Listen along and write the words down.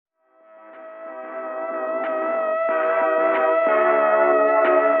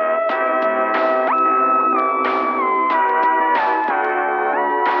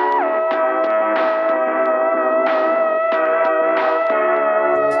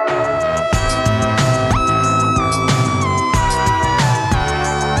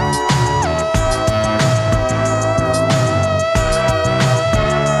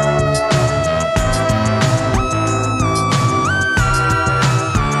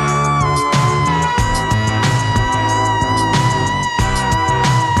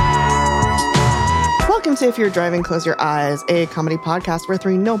to If You're Driving, Close Your Eyes, a comedy podcast where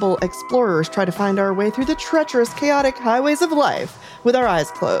three noble explorers try to find our way through the treacherous, chaotic highways of life with our eyes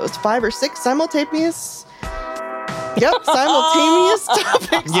closed. 5 or 6 simultaneous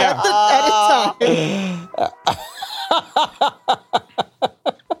topics at a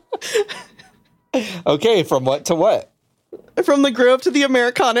time. Okay, from what to what? From the Grove to the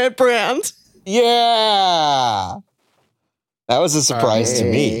Americana at Brand. Yeah. That was a surprise to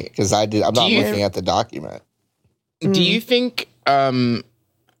me because I'm not looking at the document. Do you think No.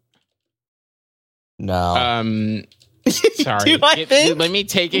 Sorry. Do I think? Let me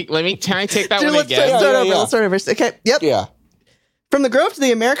take it. Can I take that one let's again? Let's start over. Okay. Yep. Yeah. From the Grove to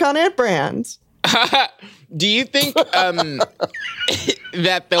the Americana at Brand. Do you think that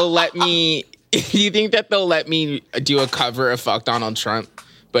they'll let me? Do you think that they'll let me do a cover of "Fuck Donald Trump,"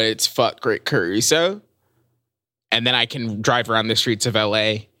 but it's "Fuck Rick Caruso," and then I can drive around the streets of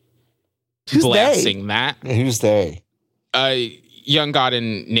LA Who's blasting that? Who's they? Young God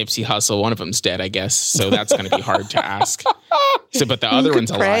and Nipsey Hussle. One of them's dead, I guess. So that's going to be hard to ask. But the other one's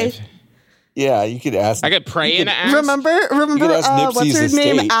alive. Yeah, you could ask. I could pray and ask. Remember, ask what's her Nipsey's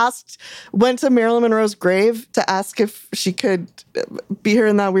name? estate. Went to Marilyn Monroe's grave to ask if she could be her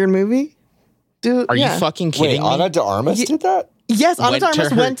in that weird movie. Are you fucking kidding me? Ana de Armas did that? Yes, Ana de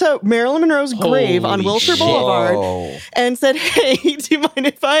Armas went to Marilyn Monroe's grave on Wilshire Boulevard and said, "Hey, do you mind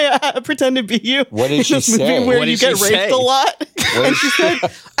if I pretend to be you?" What did she say? Where you get raped a lot? And she said,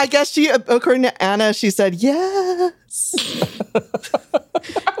 "I guess she, according to Anna, she said yes,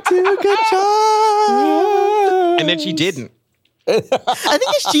 do a good job." And then she didn't. I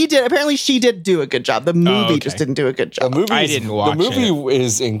think she did. Apparently, she did do a good job. The movie just didn't do a good job. I didn't watch it. The movie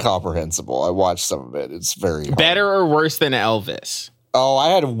is incomprehensible. I watched some of it. It's very hard. Better or worse than Elvis? Oh, I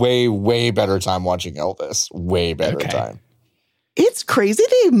had a way, way better time watching Elvis. Way better time. It's crazy.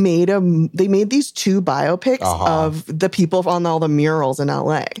 They made these 2 biopics of the people on all the murals in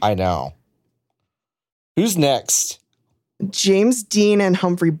LA. I know. Who's next? James Dean and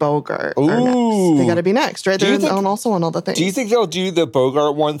Humphrey Bogart are next. They got to be next, right? They're also on all the things. Do you think they'll do the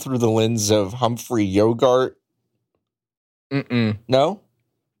Bogart one through the lens of Humphrey Yogurt? No?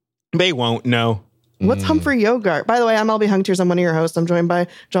 They won't, no. What's Humphrey Yogurt? By the way, I'm LB Hungtiers. I'm one of your hosts. I'm joined by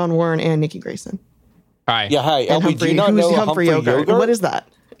John Warren and Nikki Grayson. Hi. Yeah, hi. And LB, do you not know Humphrey Yogurt? What is that?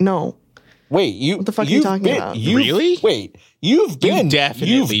 No. Wait, what the fuck are you talking about? Really? Wait, you've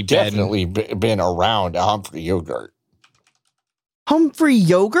definitely been around Humphrey Yogurt. Humphrey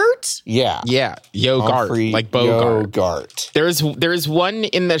Yogurt? Yeah. Yeah. Yogurt. Humphrey like Bogart. Yogurt. There's one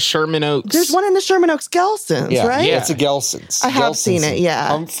in the Sherman Oaks. There's one in the Sherman Oaks Gelson's, right? Yeah, it's a Gelson's. I have seen it, yeah.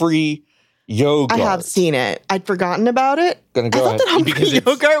 Humphrey Yogurt. I have seen it. I'd forgotten about it. I thought that Humphrey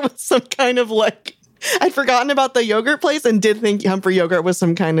Yogurt was some kind of like... I'd forgotten about the yogurt place and did think Humphrey Yogurt was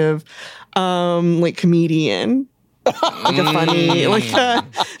some kind of like comedian. Like a funny, like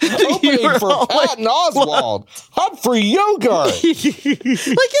opening for Patton Oswalt, Humphrey Yogurt. Like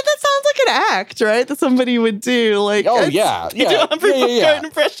that sounds like an act, right? That somebody would do. Like, you do a Humphrey Bogart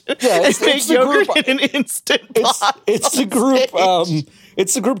impression and make yogurt in an instant pot. It's the group.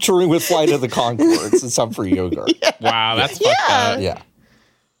 It's the group touring with Flight of the Conchords. It's Humphrey Yogurt. Yeah. Wow, that's fucked up. Yeah.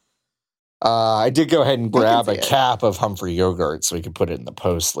 I did go ahead and grab a cap of Humphrey Yogurt so we could put it in the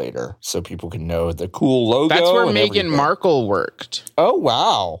post later so people can know the cool logo. That's where Meghan Markle worked. Oh,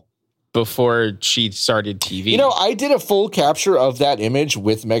 wow. Before she started TV. You know, I did a full capture of that image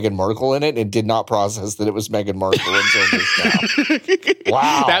with Meghan Markle in it and did not process that it was Meghan Markle until just now.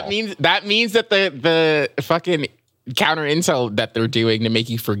 Wow. That means that the fucking counter intel that they're doing to make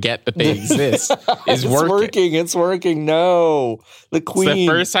you forget that they exist is working. It's working. No, the Queen. It's the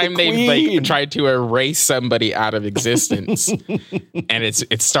first time they've like tried to erase somebody out of existence, and it's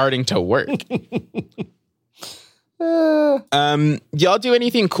starting to work. Y'all do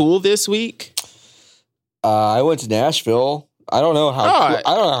anything cool this week? I went to Nashville. I don't know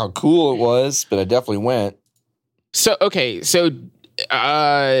how cool it was, but I definitely went. So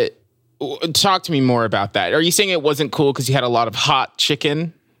talk to me more about that. Are you saying it wasn't cool because you had a lot of hot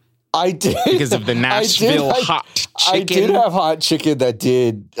chicken? I did. Because of the Nashville hot chicken? I did have hot chicken that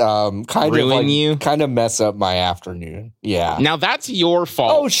did kind of mess up my afternoon. Yeah. Now that's your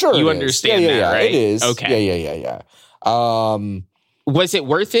fault. Oh, sure. You understand that, right? It is. Okay. Yeah. Was it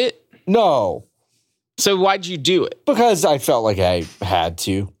worth it? No. So why'd you do it? Because I felt like I had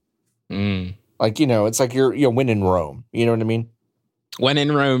to. Like, it's like you're winning Rome. You know what I mean? When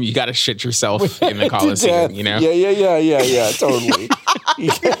in Rome, you got to shit yourself in the Colosseum, you know? Yeah, totally.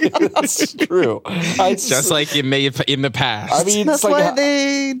 That's true. Just like in the past. I mean, that's why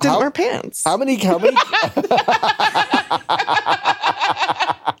they didn't wear pants. How many?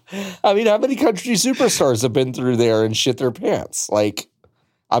 I mean, how many country superstars have been through there and shit their pants? Like,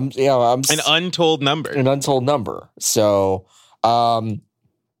 I'm an untold number. An untold number. So, low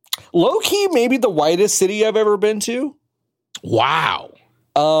key, maybe the whitest city I've ever been to. Wow.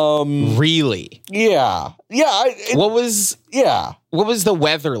 Really? Yeah. Yeah. What was the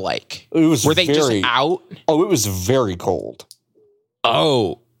weather like? Were they just out? Oh, it was very cold.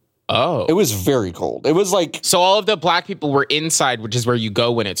 Oh. It was very cold. It was like, so all of the black people were inside, which is where you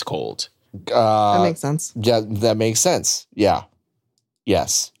go when it's cold. That makes sense. Yeah, that makes sense. Yeah.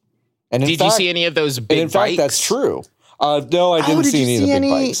 Yes. And did you see any of those big bikes? In fact, that's true. No, I didn't see any of the big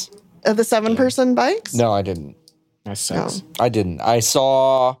bikes. Of the 7-person bikes? No, I didn't. That sucks. No. I didn't. I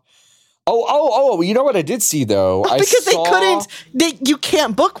saw. Oh! You know what I did see though? You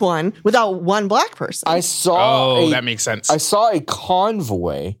can't book one without one black person. I saw. That makes sense. I saw a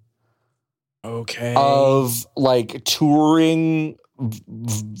convoy. Okay. Of like touring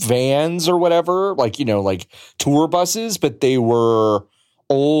vans or whatever, like tour buses, but they were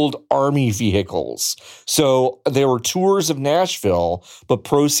old army vehicles. So there were tours of Nashville, but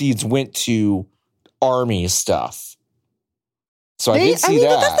proceeds went to army stuff. So I did see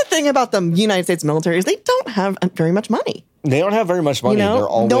that. That's the thing about the United States military is they don't have very much money. They don't have very much money. They're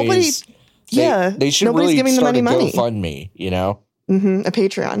always they should nobody's really giving start them any money. GoFundMe, A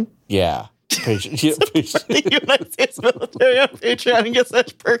Patreon. Yeah. The United States military on Patreon and get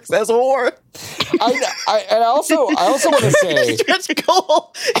such perks as war. I also want to say stretch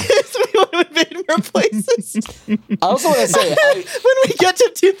goal is we want to invade more places. I also want to say when we get to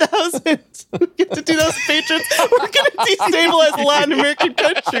 2000 patrons, we're going to destabilize the Latin American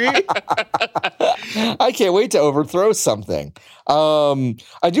country. I can't wait to overthrow something.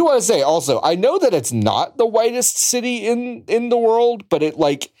 I do want to say also, I know that it's not the whitest city in the world, but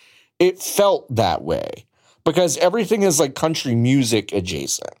it felt that way because everything is like country music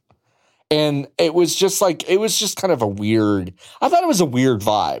adjacent. And it was just kind of I thought it was a weird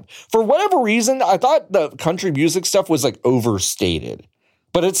vibe. For whatever reason, I thought the country music stuff was like overstated,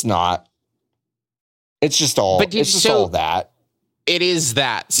 but it's not. It's just all that. It is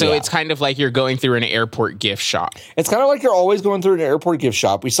that. So it's kind of like you're going through an airport gift shop. It's kind of like you're always going through an airport gift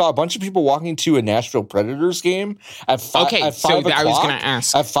shop. We saw a bunch of people walking to a Nashville Predators game at 5 o'clock. I was going to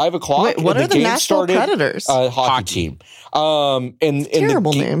ask. At 5 o'clock. Wait, what are the Nashville Predators? Hockey team.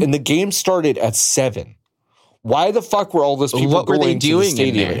 Terrible name. And the game started at 7. Why the fuck were all those people going to the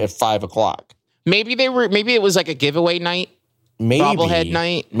stadium at 5 o'clock? Maybe it was like a giveaway night. Maybe. Bobblehead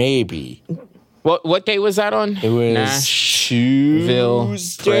night. Maybe. What day was that on? It was Tuesday.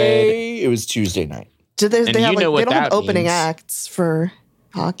 It was Tuesday night. They don't have opening acts for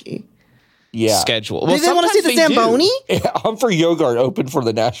hockey. Yeah. Schedule. Did they want to see the Zamboni? Yeah, Humphrey Yogart opened for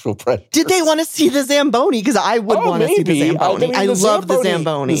the Nashville Predators. Did they want to see the Zamboni? Because I would want to see the Zamboni. I love the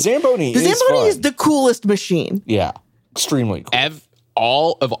Zamboni. The Zamboni is the coolest machine. Yeah. Extremely cool.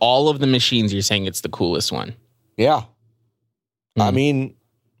 All of the machines, you're saying it's the coolest one. Yeah. I mean,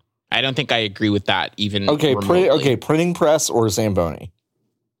 I don't think I agree with that even. Okay, printing press or Zamboni.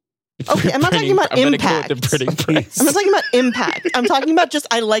 Okay, I'm not talking about impact. Go with the printing press. I'm not talking about impact. I'm talking about just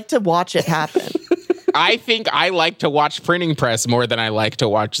I like to watch it happen. I think I like to watch printing press more than I like to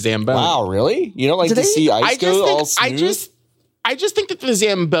watch Zamboni. Wow, really? You don't like to see ice go all smooth? I just think that the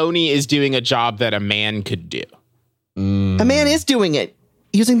Zamboni is doing a job that a man could do. A man is doing it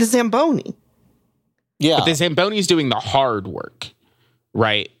using the Zamboni. Yeah. But the Zamboni is doing the hard work.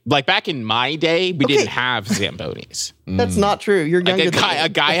 Right. Like back in my day, we didn't have Zambonis. That's not true. You're younger than me. A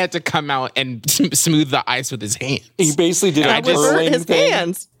guy had to come out and smooth the ice with his hands. He basically did his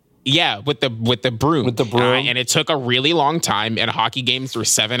hands. Yeah, with the broom. With the broom. And it took a really long time, and hockey games were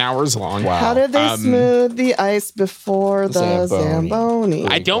 7 hours long. Wow. How did they smooth the ice before the Zamboni?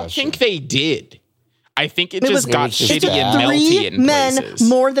 I don't think they did. I think it just got shitty and melty in places.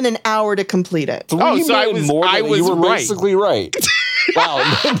 More than an hour to complete it. I was right. Basically right. Wow,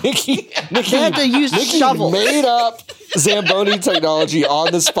 Nikki had to use shovel. Made up Zamboni technology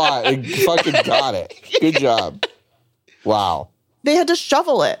on the spot and fucking got it. Good job. Wow. They had to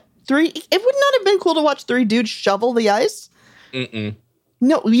shovel it. It would not have been cool to watch 3 dudes shovel the ice.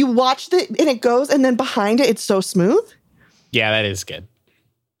 No, you watched it and it goes, and then behind it, it's so smooth. Yeah, that is good.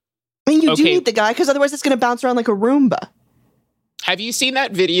 I mean, you do need the guy because otherwise it's going to bounce around like a Roomba. Have you seen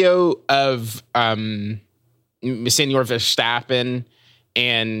that video of Senor Verstappen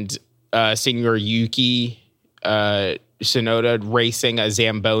and Senor Yuki Tsunoda racing a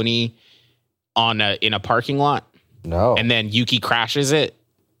Zamboni in a parking lot? No. And then Yuki crashes it?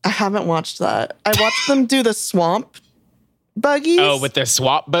 I haven't watched that. I watched them do the swamp buggies. Oh, with the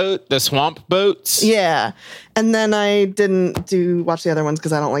swamp boats. Yeah. And then I didn't watch the other ones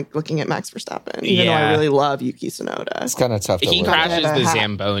because I don't like looking at Max Verstappen, even though I really love Yuki Tsunoda. It's kind of tough to He look at. crashes the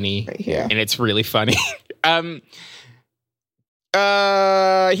Zamboni, right here. and it's really funny.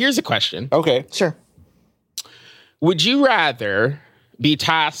 Here's a question. Okay. Sure. Would you rather be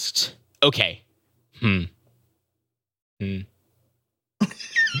tasked? Okay. I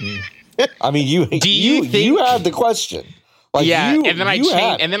mean, you had the question. Like, yeah, you, and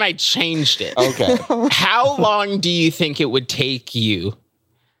then I changed it. Okay. How long do you think it would take you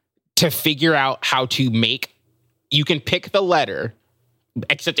to figure out how to make? You can pick the letter,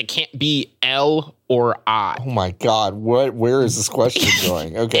 except it can't be L or I. Oh my God! Where is this question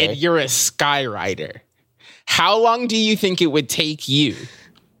going? Okay. And you're a skyrider. How long do you think it would take you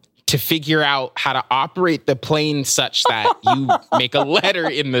to figure out how to operate the plane such that you make a letter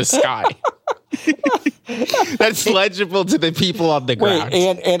in the sky that's legible to the people on the ground?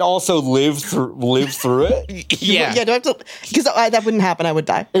 Wait, and also live through it? Yeah. Do I have to? Because that wouldn't happen. I would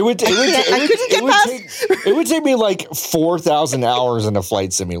die. It would take me like 4,000 hours in a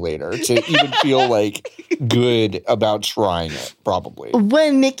flight simulator to even feel like good about trying it. Probably.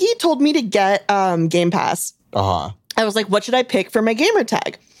 When Nikki told me to get Game Pass, I was like, "What should I pick for my gamer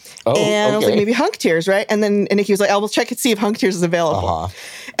tag?" Oh, and I was like, maybe Hunk Tears, right? And then Nikki was like, I will check and see if Hunk Tears is available.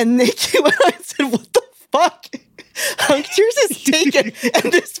 And Nikki went on and said, what the fuck? Hunk Tears is taken,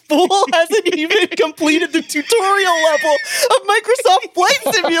 and this fool hasn't even completed the tutorial level of Microsoft Flight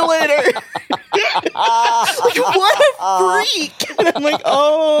Simulator. Like, what a freak! And I'm like, yeah.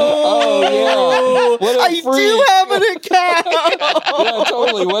 I do have an account. Yeah,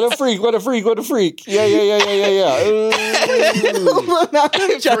 totally. What a freak. Yeah.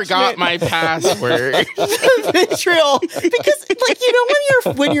 I forgot my password. Vitriol. Because, like,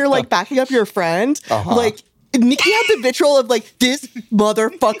 when you're like backing up your friend, like, Nikki had the vitriol of like, this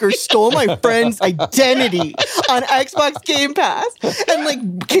motherfucker stole my friend's identity on Xbox Game Pass and like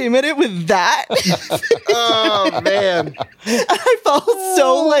came at it with that. Oh man. I felt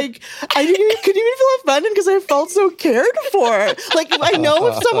so like couldn't even feel offended because I felt so cared for. Like, I know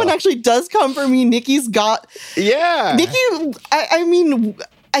if someone actually does come for me, Nikki's got Nikki, I mean,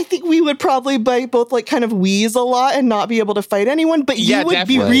 I think we would probably both like kind of wheeze a lot and not be able to fight anyone, but you would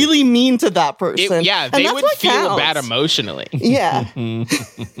be really mean to that person. They would feel bad emotionally. Yeah.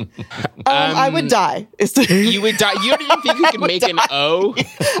 I would die. You would die. You don't even think you can make an O?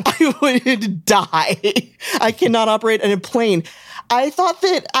 I would die. I cannot operate in a plane. I thought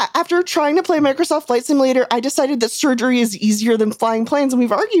that after trying to play Microsoft Flight Simulator, I decided that surgery is easier than flying planes, and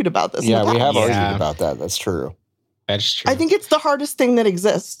we've argued about this. Yeah, we have argued about that. That's true. That's true. I think it's the hardest thing that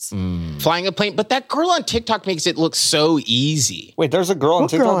exists. Flying a plane, but that girl on TikTok makes it look so easy. Wait, there's a girl on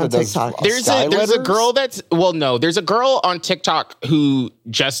TikTok that does there's a girl there's a girl on TikTok who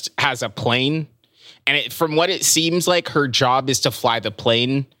just has a plane, and from what it seems like, her job is to fly the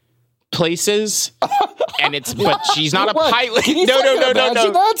plane places. And but she's not a pilot. Can you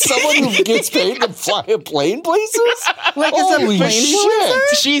imagine that? Someone who gets paid to fly a plane places? Like, is a plane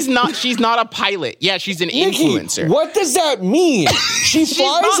shit. She's not a pilot. Yeah, she's an influencer. What does that mean? She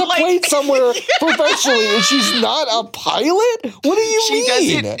flies a plane somewhere professionally and she's not a pilot? What do you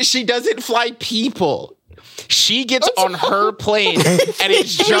mean? She doesn't fly people. She gets on her plane and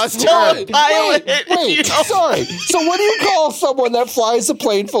it's just her pilot. Wait, sorry. So what do you call someone that flies a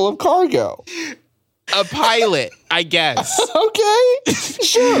plane full of cargo? A pilot, I guess. Okay,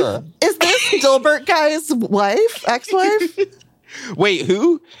 sure. Is this Dilbert guy's wife, ex-wife? Wait,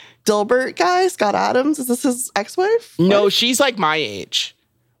 who? Dilbert guy, Scott Adams. Is this his ex-wife? No, she's like my age.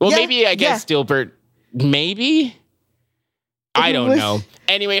 Well, maybe I guess Dilbert. Maybe. I don't know.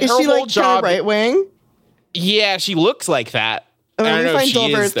 Anyway, is her she whole like job. Right wing. Yeah, she looks like that. I don't know if she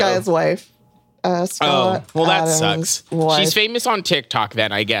Dilbert's is, guy's wife. Scott well, that Adams' sucks. wife. She's famous on TikTok,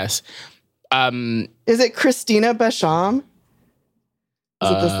 then I guess. Is it Christina Basham?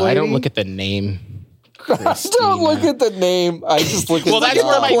 Is it this lady? I don't look at the name. Don't look at the name. I just look at that's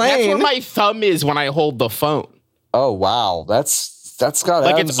where my thumb is when I hold the phone. Oh wow, that's Scott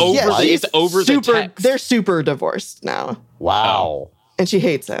like Adams. It's over the text. They're super divorced now. Wow. And she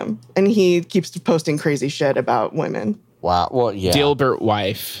hates him, and he keeps posting crazy shit about women. Wow. Well, yeah. Dilbert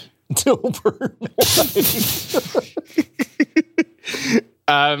wife. Dilbert wife.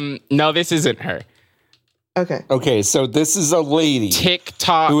 No, this isn't her. Okay, so this is a lady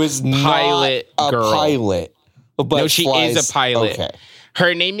TikTok who is pilot not girl. a pilot. But no, she is a pilot. Okay.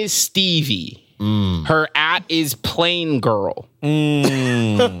 Her name is Stevie. Her @ is plain girl.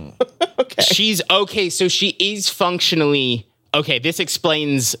 Okay. She's okay, so she is functionally okay, this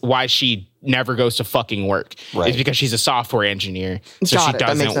explains why she never goes to fucking work. Right. It's because she's a software engineer, so Got she it. That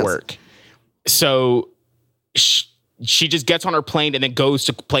makes doesn't sense. work. So she just gets on her plane and then goes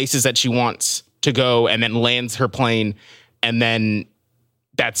to places that she wants to go and then lands her plane, and then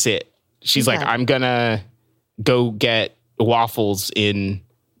that's it. She's like, I'm gonna go get waffles in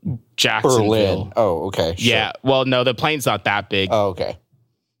Jacksonville. Berlin. Oh, okay. Sure. Yeah. Well, no, the plane's not that big. Oh, okay.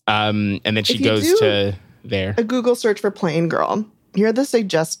 And then she If you goes do to there. A Google search for plane girl. Here are the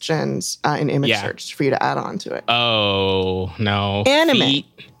suggestions in image search for you to add on to it. Oh, no. Anime. Feet.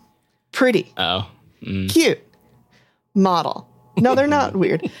 Pretty. Oh. Cute. Model. No, they're not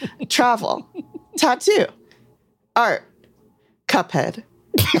weird. Travel. Tattoo. Art. Cuphead.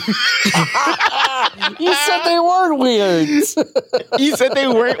 You said they weren't weird. You said they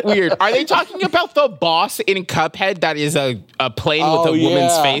weren't weird. Are they talking about the boss in Cuphead that is a plane with a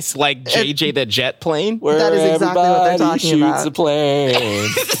woman's face like JJ the Jet plane? Where That is exactly what they're everybody talking about. shoots a plane.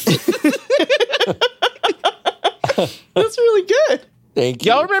 That's really good. Thank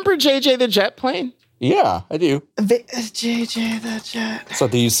you. Y'all remember JJ the Jet plane? Yeah, I do. JJ the Jet. That's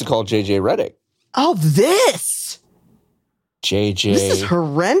what they used to call JJ Reddick. Oh, this. JJ. This is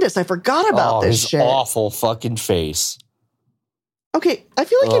horrendous. I forgot about this his shit. awful fucking face. Okay, I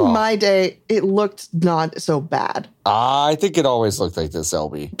feel like in my day, it looked not so bad. I think it always looked like this,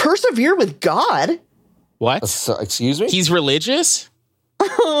 LB. Persevere with God. What? So, excuse me? He's religious?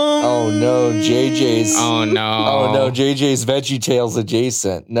 Oh no, JJ's. Oh, no. Oh no, JJ's VeggieTales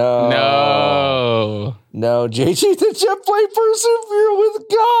adjacent. No. JJ the Jet Plane, persevere with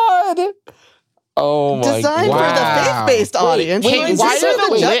God. Oh my Designed God. for the faith-based audience. wait, Join why Persevere are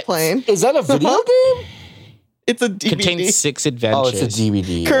the the Jet lips- Plane. Is that a video game? It's a DVD. Contains 6 adventures. Oh, it's a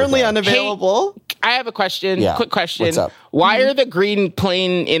DVD. Currently okay. unavailable. I have a question. Yeah. Quick question. What's up? Why are the green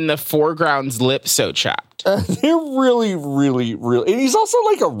plane in the foreground's lips so chapped? They're really. And he's also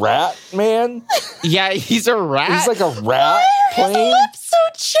like a rat, man. Yeah, he's a rat. He's like a rat His plane. lips so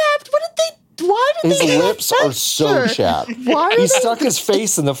chapped. Why did His they have lips are so texture? chapped. Why are He they- stuck his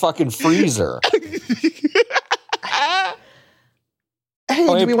face in the fucking freezer. Hey,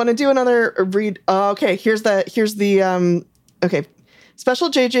 do we want to do another read? Okay, here's the okay. Special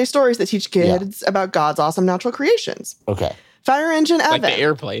JJ stories that teach kids about God's awesome natural creations. Okay. Fire Engine Evan. like the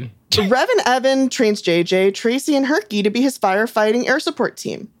airplane. Revan Evan trains JJ, Tracy, and Herky to be his firefighting air support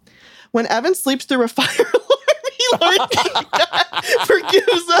team. When Evan sleeps through a fire alarm, he learns God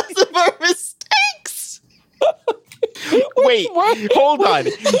forgives us of our mistakes. Wait, hold on.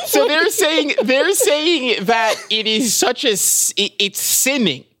 So they're saying that it is such a it's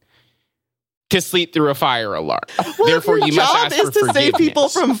sinning to sleep through a fire alarm. Well, Therefore, your you must job ask is for to forgiveness. save people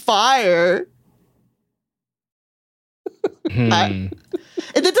from fire.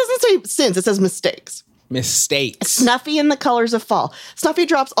 It doesn't say sins; it says mistakes. Mistakes. Snuffy in the colors of fall. Snuffy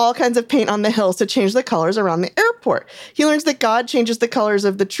drops all kinds of paint on the hills to change the colors around the airport. He learns that God changes the colors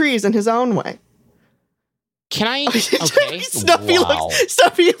of the trees in his own way. Can I? Okay. Snuffy Wow.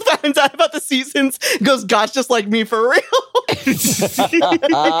 Snuffy finds out about the seasons. Goes, God's just like me for real.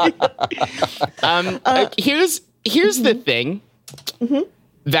 Here's the thing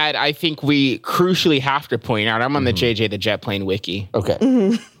that I think we crucially have to point out. I'm on the JJ the Jet Plane wiki.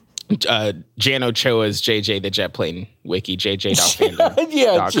 Okay. Jan Ochoa's JJ the Jet Plane wiki. JJ.fandom.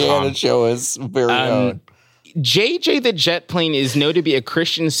 Yeah, Janet Show is very own. JJ the Jet Plane is known to be a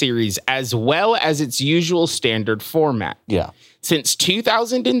Christian series as well as its usual standard format. Yeah. Since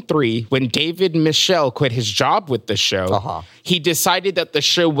 2003, when David Michel quit his job with the show, he decided that the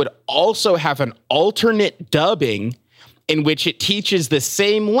show would also have an alternate dubbing in which it teaches the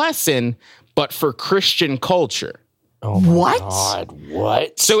same lesson, but for Christian culture. Oh my What? God,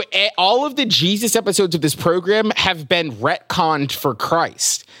 what? So all of the Jesus episodes of this program have been retconned for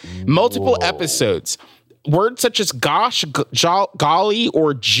Christ. Multiple episodes. Words such as gosh, golly,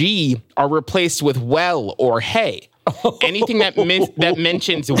 or gee are replaced with well or hey. Anything that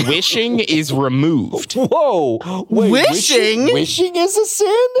mentions wishing is removed. Whoa. Wait, Wishing? Wishing is a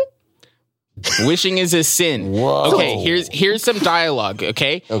sin? Wishing is a sin. Whoa. Okay, here's some dialogue,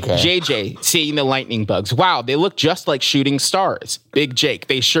 okay? Okay. JJ, seeing the lightning bugs. Wow, they look just like shooting stars. Big Jake,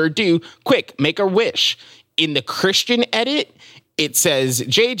 they sure do. Quick, make a wish. In the Christian edit, it says,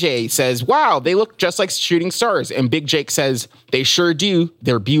 JJ says, wow, they look just like shooting stars. And Big Jake says, they sure do.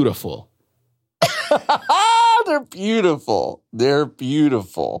 They're beautiful. They're beautiful. They're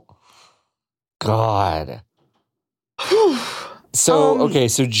beautiful. God. So, okay,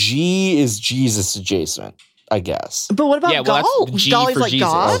 so G is Jesus adjacent, I guess. But what about Yeah, well, Gol? that's G Golly's for like Jesus.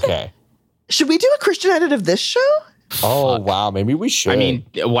 God? Okay. Should we do a Christian edit of this show? Oh, wow. Maybe we should. I mean,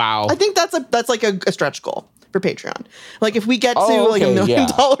 wow. I think that's like a stretch goal. for Patreon. Like if we get to like $1 million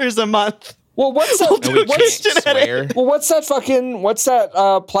a month. Well, what's that? What's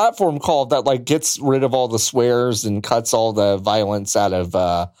that platform called that like gets rid of all the swears and cuts all the violence out of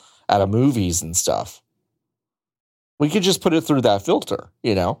movies and stuff? We could just put it through that filter,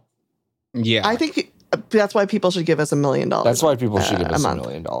 you know? Yeah. I think that's why people should give us $1 million. That's why people should give us $1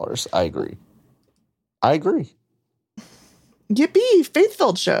 million. I agree. Yippee,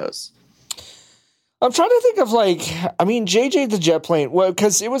 faith-filled shows. I'm trying to think of JJ the Jet Plane. Well,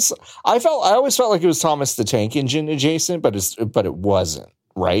 because I always felt like it was Thomas the Tank Engine adjacent, but it wasn't,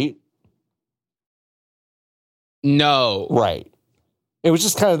 right? No. Right. It was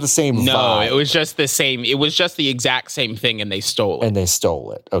just kind of the same vibe. No, it was just the same. It was just the exact same thing, and they stole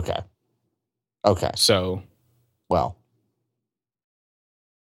it. Okay. So, well,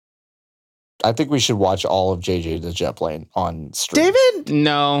 I think we should watch all of JJ the Jet Plane on stream. David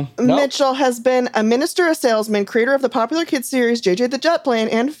No. Mitchell has been a minister, a salesman, creator of the popular kids series JJ the Jet Plane,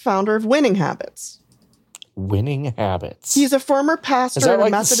 and founder of Winning Habits. Winning Habits. He's a former pastor Is that at a like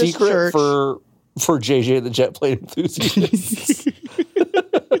Methodist the secret church. for JJ the Jet Plane enthusiasts?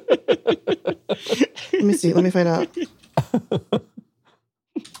 Let me see. Let me find out.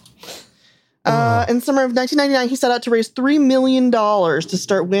 In summer of 1999, he set out to raise $3 million to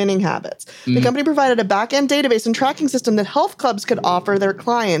start Winning Habits. The company provided a back-end database and tracking system that health clubs could offer their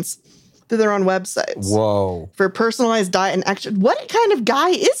clients through their own websites. Whoa. For personalized diet and extra. What kind of guy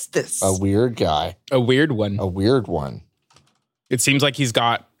is this? A weird guy. A weird one. It seems like he's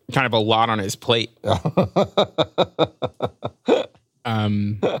got kind of a lot on his plate.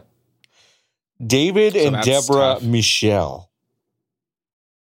 David and Deborah Michel.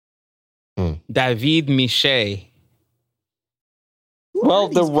 David Michel. Well,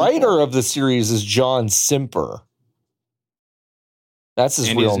 the writer of the series is John Simper. That's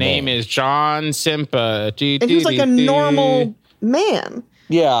his real name. His name is John Simper. And he's like a normal man.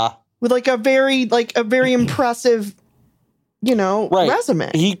 Yeah. With like a very impressive, resume.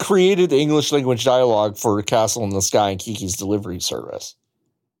 He created the English language dialogue for Castle in the Sky and Kiki's Delivery Service.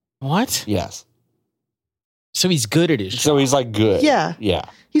 What? Yes. So he's good at his job. So he's like good. Yeah. Yeah.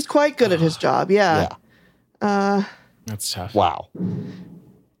 He's quite good at his job. Yeah. That's tough. Wow.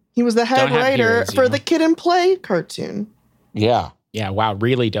 He was the head writer for the Kid and Play cartoon. Yeah. Yeah. Wow.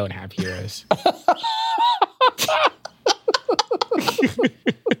 Really don't have heroes.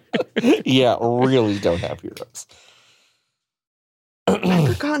 Yeah. Really don't have heroes.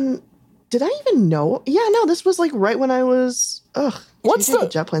 I've forgotten. Did I even know? Yeah, no, this was like right when I was. What's the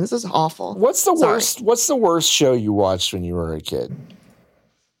Jet Plane? This is awful. What's the worst? What's the worst show you watched when you were a kid?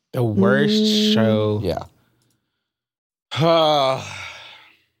 The worst show. Yeah.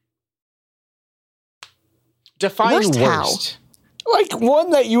 Define worst. How? Like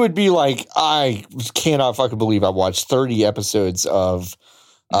one that you would be like, I cannot fucking believe I watched 30 episodes of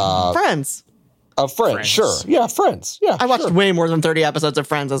Friends. Of Friends, sure. Yeah, Friends. Yeah. I watched way more than 30 episodes of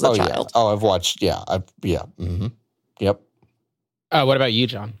Friends as a child. Yeah. Oh, I've watched, yeah. Mm-hmm. Yep. What about you,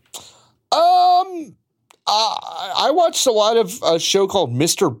 John? I watched a lot of a show called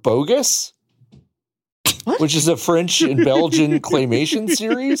Mr. Bogus. What? Which is a French and Belgian claymation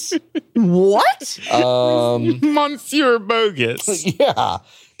series. What? Monsieur Bogus. Yeah.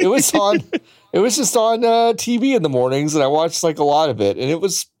 It was just on TV in the mornings, and I watched like a lot of it, and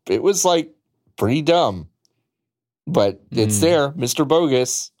it was like pretty dumb. But it's there, Mr.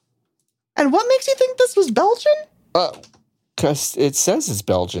 Bogus. And what makes you think this was Belgian? Because it says it's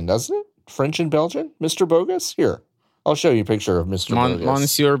Belgian, doesn't it? French and Belgian? Mr. Bogus? Here. I'll show you a picture of Mr. Bogus.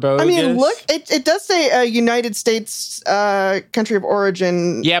 Monsieur Bogus. I mean, look, it does say United States country of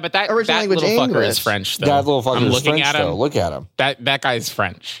origin. Yeah, but that little fucker is French, though. That little fucker is French, at him. though. Look at him. That guy's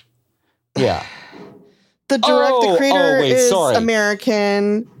French. Yeah. The creator is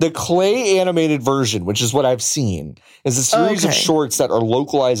American. The clay animated version, which is what I've seen, is a series of shorts that are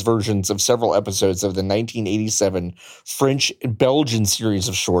localized versions of several episodes of the 1987 French and Belgian series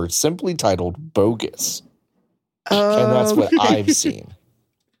of shorts simply titled Bogus. And that's what I've seen.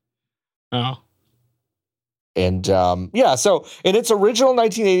 Oh. And so in its original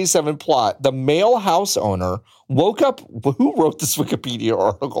 1987 plot, the male house owner woke up. Who wrote this Wikipedia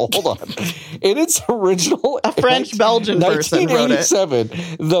article? Hold on. In its original, a French-Belgian person wrote it.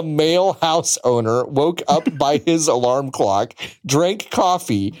 1987, the male house owner woke up by his alarm clock, drank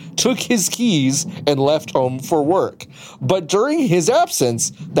coffee, took his keys, and left home for work. But during his absence,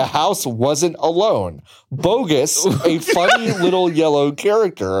 the house wasn't alone. Bogus, a funny little yellow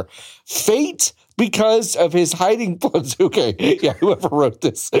character, fate because of his hiding place. Okay, yeah, whoever wrote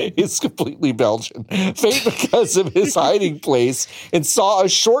this is completely Belgian. Faint because of his hiding place and saw a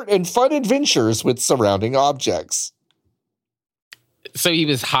short and fun adventures with surrounding objects. So he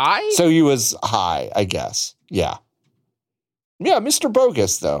was high? So he was high, I guess. Yeah. Yeah, Mr.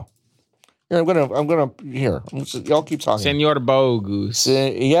 Bogus, though. Here, y'all keep talking. Senor Bogus.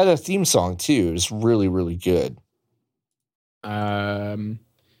 He had a theme song, too. It's really, really good.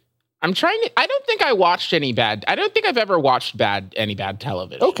 I'm trying to. I don't think I've ever watched any bad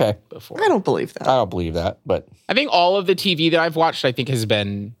television. Before. I don't believe that. I don't believe that, but I think all of the TV that I've watched, I think has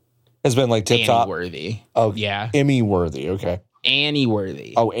been like tip top worthy. Oh yeah, Emmy worthy. Okay, Annie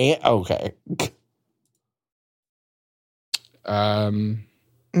worthy. Oh, okay. I'm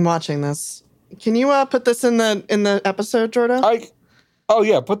watching this. Can you put this in the episode, Jordan? Oh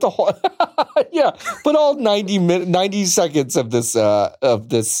yeah, put the whole put all 90 seconds of this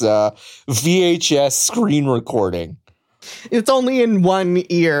VHS screen recording. It's only in one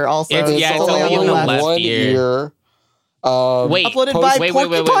ear. Also, it's only in the left ear. Uploaded by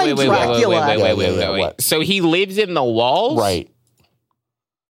Porcupine Dracula. Wait. So he lives in the walls, right?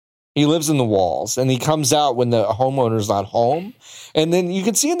 He lives in the walls, and he comes out when the homeowner's not home. And then you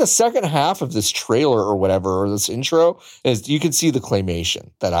can see in the second half of this trailer or whatever, or this intro, is you can see the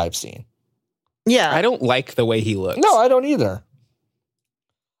claymation that I've seen. Yeah. I don't like the way he looks. No, I don't either.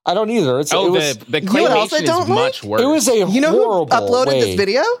 The claymation is much worse. It was a horrible who uploaded this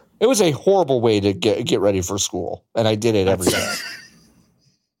video? It was a horrible way to get ready for school, and I did it every day.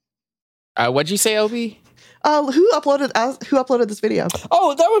 What'd you say, Obi? Who uploaded this video?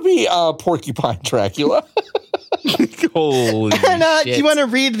 Oh, that would be Porcupine Dracula. Holy and do you want to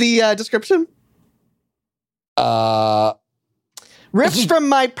read the description? Rips from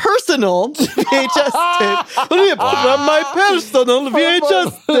my personal VHS tape. From my personal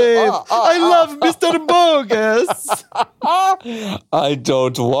VHS tape. I love Mr. Bogus. I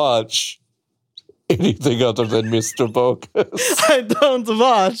don't watch anything other than Mr. Bogus. I don't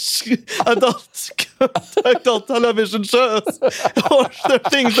watch adult television shows or the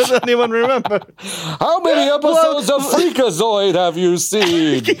things that anyone remember. How many episodes of Freakazoid have you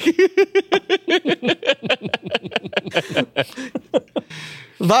seen?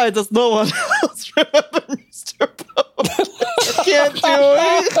 Why does no one else remember Mr. Bogus? I can't do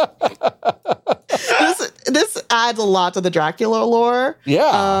it. This adds a lot to the Dracula lore.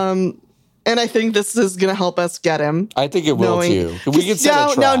 Yeah. And I think this is going to help us get him. I think it will too. We can set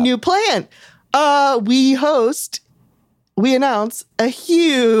a trap. Now, new plan. We announce a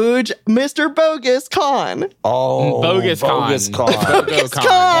huge Mr. Boguscon. Oh, Boguscon.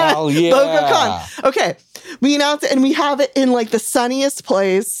 Boguscon. Hell yeah. Boguscon. Okay. We announce it and we have it in like the sunniest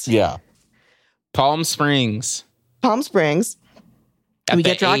place. Yeah. Palm Springs. We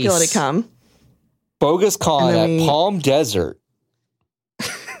get Dracula to come. Boguscon at Palm Desert.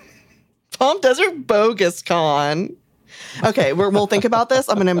 Palm Desert Boguscon. Okay, we'll think about this.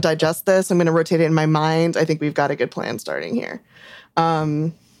 I'm going to digest this. I'm going to rotate it in my mind. I think we've got a good plan starting here.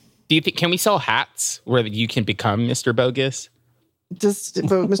 Do you think, can we sell hats where you can become Mr. Bogus? Does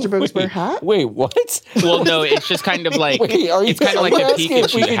Mr. Bogus wear a hat? Wait, what? Well, no, it's just kind of like, it's kind of like a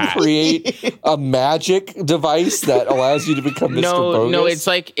Pikachu hat. Create a magic device that allows you to become Mr. Bogus? No, it's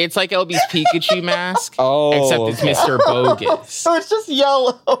like LB's Pikachu mask. Oh, except it's Mr. Bogus. So it's just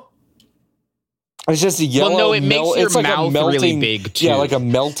yellow. It's just a yellow. Well, no, it makes your mouth really big too. Yeah, like a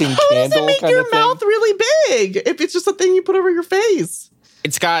melting How candle. How does it make your mouth really big if it's just a thing you put over your face?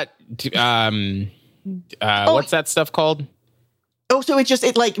 It's got what's that stuff called? Oh, so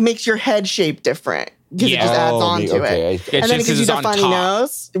it like makes your head shape different because it just adds on to it. And then it gives you the funny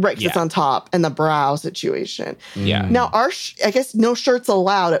nose, right? Because it's on top and the brow situation. Yeah. Now, I guess no shirts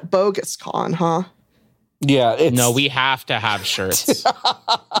allowed at Boguscon, huh? Yeah. No, we have to have shirts.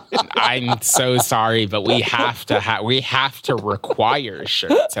 I'm so sorry, but we have to require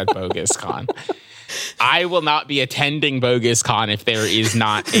shirts at Boguscon. I will not be attending Boguscon if there is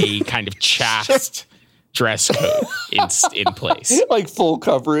not a kind of chaste dress code in place, like full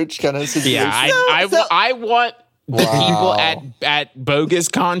coverage kind of situation. Yeah, I want the people at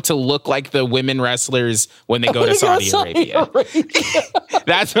Boguscon to look like the women wrestlers when they go to Saudi Arabia.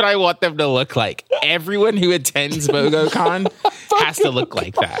 That's what I want them to look like. Everyone who attends Boguscon has to look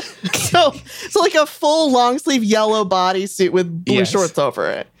like that. So like a full long sleeve yellow bodysuit with blue shorts over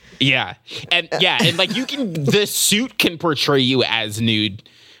it. Yeah, and like the suit can portray you as nude.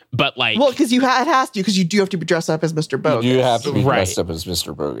 But like, well, because it has to, because you do have to be dressed up as Mr. Bogus. You have to be dressed up as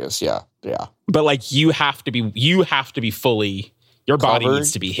Mr. Bogus. Yeah. But like, you have to be fully. Your body covered?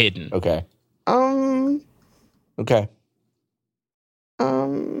 needs to be hidden. Okay.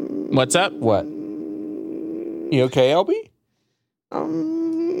 What's up? What? You okay, LB?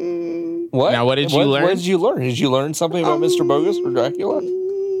 What? Now, what did you learn? What did you learn? Did you learn something about Mr. Bogus or Dracula?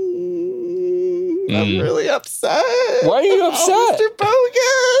 I'm really upset. Why are you upset? Mr.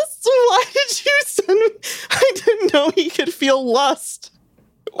 Bogus, why did you send me? I didn't know he could feel lust.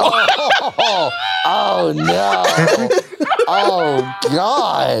 Oh no. Oh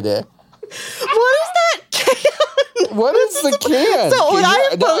God. What is that can? What is the can? So what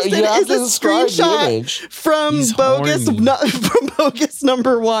I posted you have is to a describe the screenshot image. from He's Bogus horny. from Bogus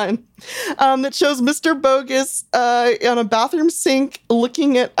number 1 that shows Mr. Bogus on a bathroom sink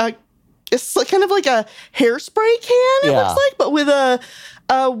looking at it's like kind of like a hairspray can, it looks like, but with a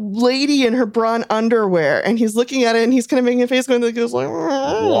lady in her bra and underwear, and he's looking at it and he's kind of making a face going like this, like,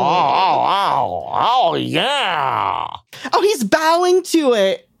 Wow. Oh yeah. oh, he's bowing to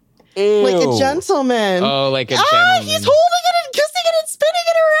it. Ew. Like a gentleman. Oh, like a gentleman. He's holding it and kissing it and spinning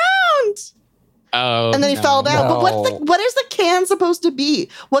it around. Oh, And then he fell down. No. But what is the can supposed to be?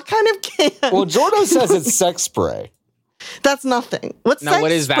 What kind of can? Well, Jordo says it's sex spray. That's nothing. What's Now, sex what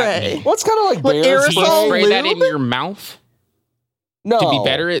does that spray? mean? What's kind of like What, bear Do you aerosol spray that in lube? your mouth No. to be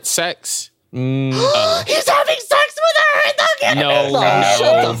better at sex? Mm. He's having sex with her in the can. No,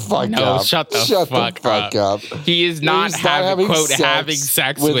 Shut the fuck no, up. shut the fuck up. He is not having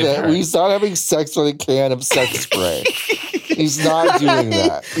sex with her. He's not having sex with a can of sex spray. He's not doing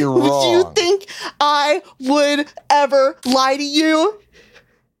that. You're wrong. Would you think I would ever lie to you?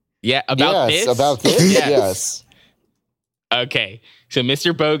 Yeah, about this? About this? Yes. Okay, so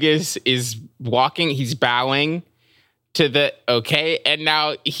Mr. Bogus is walking, he's bowing to the, okay, and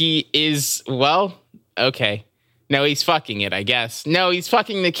now he is, well, okay. No, he's fucking it, I guess. No, he's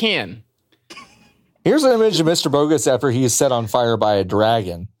fucking the can. Here's an image of Mr. Bogus after he is set on fire by a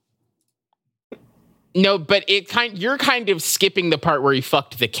dragon. No, but you're kind of skipping the part where he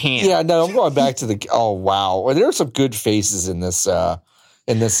fucked the can. Yeah, no, I'm going back to the, oh, wow. Well, there are some good faces in this,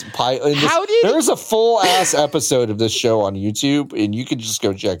 there's a full ass episode of this show on YouTube, and you can just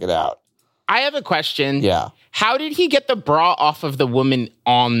go check it out. I have a question. Yeah. How did he get the bra off of the woman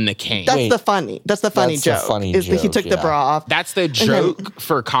on the cane? That's the funny That's the joke. funny is that he joke, took the yeah. bra off. That's the joke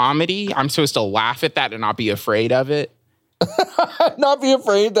for comedy. I'm supposed to laugh at that and not be afraid of it. Not be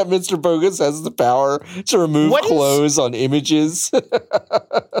afraid that Mr. Bogus has the power to remove clothes on images.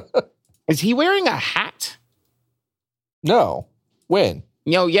 Is he wearing a hat? No. When?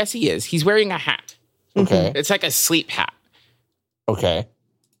 No, yes, he is. He's wearing a hat. Okay. It's like a sleep hat. Okay.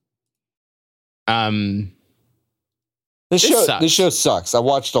 This show sucks. I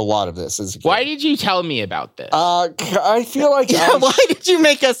watched a lot of this as a kid. Why did you tell me about this? I feel like why did you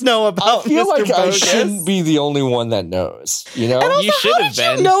make us know about I feel Mr. like I Bogus? shouldn't be the only one that knows. You know? And also, You should how have did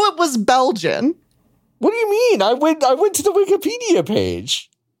been. you know it was Belgian? What do you mean? I went to the Wikipedia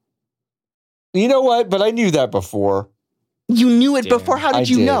page. You know what? But I knew that before. You knew it Damn. before. How did I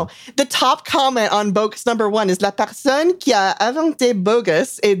you did. know? The top comment on Bogus number 1 is La personne qui a inventé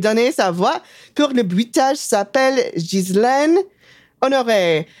Bogus et donné sa voix pour le bruitage s'appelle Ghislaine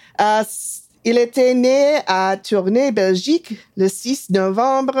Honoré. Il était né à Tournai, Belgique, le 6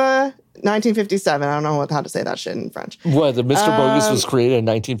 novembre 1957. I don't know how to say that shit in French. What, the Mr. Bogus was created in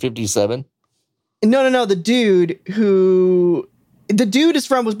 1957? No. The dude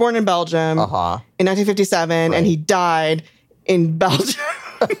was born in Belgium in 1957, and he died in Belgium.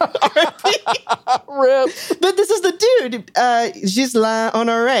 Rip. But this is the dude. Ghislain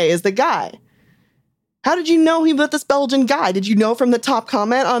Honoré is the guy. How did you know he was this Belgian guy? Did you know from the top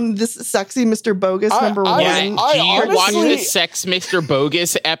comment on this sexy Mr. Bogus number 1? Yeah, do you watch honestly- the Sex Mr.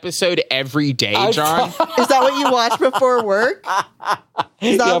 Bogus episode every day, John? Is that what you watch before work?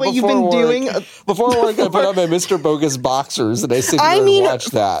 Is that what you've been doing? Before work, I put on my Mr. Bogus boxers and I sit there and watch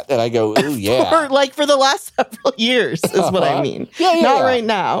that. And I go, ooh, yeah. For the last several years is what I mean. Yeah. Not right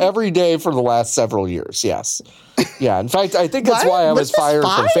now. Every day for the last several years, yes. Yeah, in fact, I think that's why I was What's this fired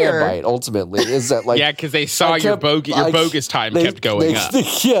from fire? Fanbite, ultimately, is that like... Yeah, because they saw your bogus time kept going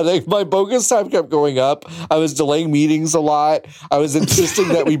up. My bogus time kept going up. I was delaying meetings a lot. I was insisting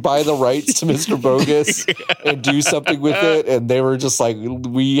that we buy the rights to Mr. Bogus and do something with it, and they were just like,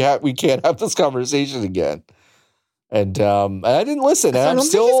 we can't have this conversation again. And I didn't listen. And I'm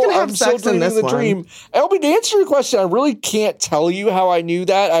still dreaming the dream. LB, to answer your question, I really can't tell you how I knew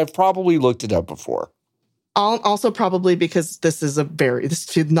that. I've probably looked it up before. Also, probably because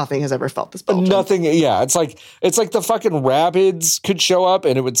nothing has ever felt this Belgian. Nothing. Yeah, it's like the fucking rabbits could show up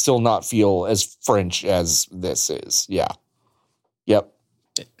and it would still not feel as French as this is. Yeah. Yep.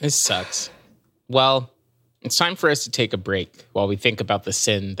 This sucks. Well, it's time for us to take a break while we think about the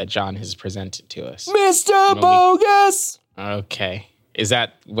sin that John has presented to us. Mr. Bogus. Okay. Is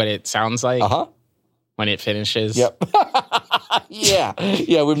that what it sounds like? Uh-huh. when it finishes. Yep. Yeah.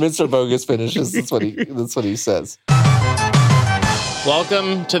 When Mr. Bogus finishes, that's what he says.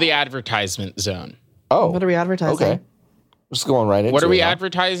 Welcome to the advertisement zone. Oh. What are we advertising? Okay. Just going right into it. What are we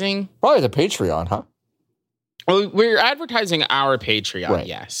advertising? Probably the Patreon, huh? Well, we're advertising our Patreon, right.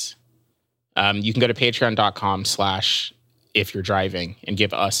 Yes. You can go to patreon.com/if you're driving and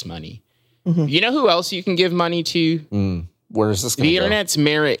give us money. Mm-hmm. You know who else you can give money to? Where is this going to The go? internet's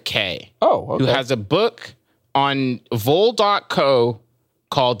Merritt K. Oh, okay. Who has a book on vol.co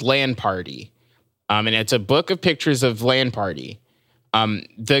called Land Party. And it's a book of pictures of Land Party.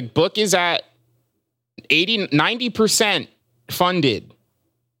 The book is at 90% funded.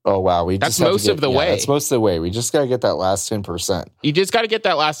 Oh, wow. That's most of the way. That's most of the way. We just got to get that last 10%. You just got to get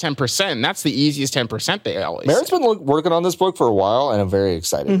that last 10%. And that's the easiest 10% they always Merritt's been working on this book for a while, and I'm very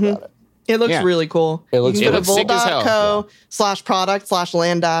excited about it. It looks really cool. It looks you can sick go as to hell.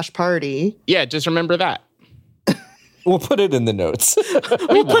 vol.co/product/land-party. Yeah, just remember that. We'll put it in the notes.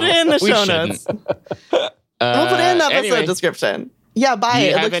 We'll put it in the show notes. We'll put it in the episode description. Yeah, buy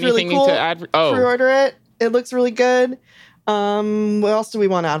it. It looks really cool. Pre-order it. It looks really good. What else do we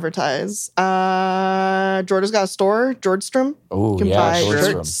want to advertise? Georgia's got a store, Jordstrom. Oh, yeah,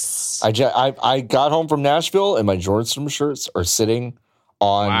 Jordstrom. I got home from Nashville, and my Jordstrom shirts are sitting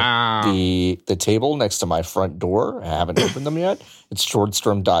on the table next to my front door. I haven't opened them yet. It's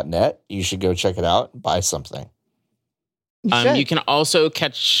jordstrom.net. You should go check it out and buy something. You can also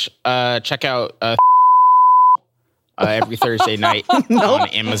check out every Thursday night on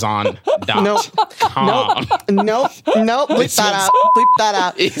Amazon.com. Nope. Bleep that out. Bleep that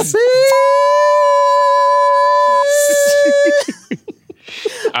out.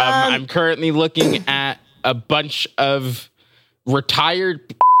 I'm currently looking at a bunch of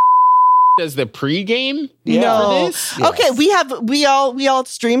retired as the pregame for this. Okay, we all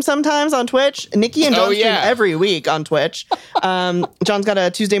stream sometimes on Twitch. Nikki and John stream every week on Twitch. John's got a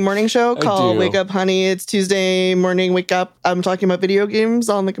Tuesday morning show called Wake Up Honey. It's Tuesday morning, wake up. I'm talking about video games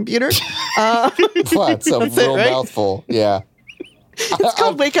on the computer. That's a real mouthful. Yeah. It's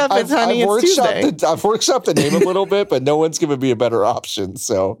called Wake Up, It's Honey, It's Tuesday. I've workshopped the name a little bit, but no one's given me a better option.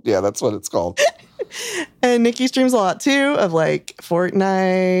 So, yeah, that's what it's called. And Nikki streams a lot, too, of like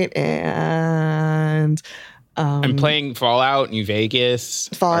Fortnite and... I'm playing Fallout New Vegas.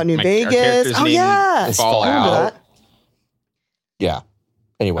 Fallout New Vegas. Oh, yeah. Fallout. Yeah.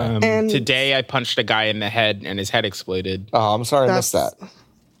 Anyway. And today I punched a guy in the head and his head exploded. Oh, I'm sorry I missed that.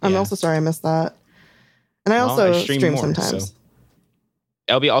 I'm also sorry I missed that. And I also stream sometimes. So.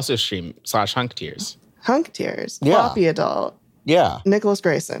 LB also stream /Hunk Tears. Hunk Tears. Yeah. Floppy Adult. Yeah. Nicholas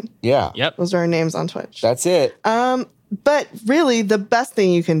Grayson. Yeah. Yep. Those are our names on Twitch. That's it. But really, the best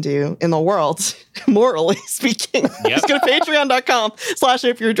thing you can do in the world, morally speaking, is go to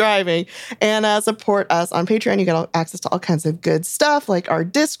patreon.com/if you're driving and support us on Patreon. You get access to all kinds of good stuff like our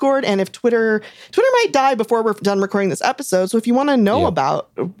Discord. And if Twitter might die before we're done recording this episode. So if you want to know about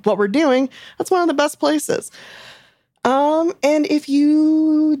what we're doing, that's one of the best places. And if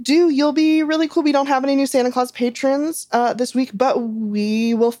you do, you'll be really cool. We don't have any new Santa Claus patrons this week, but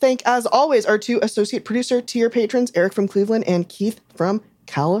we will thank, as always, our two associate producer tier patrons, Eric from Cleveland and Keith from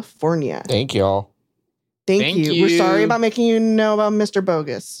California. Thank y'all. Thank you. We're sorry about making you know about Mr.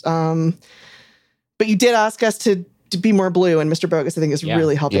 Bogus. But you did ask us to be more blue, and Mr. Bogus, I think, is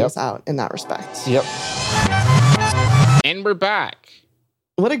really helping us out in that respect. Yep. And we're back.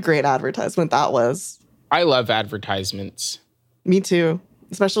 What a great advertisement that was. I love advertisements. Me too.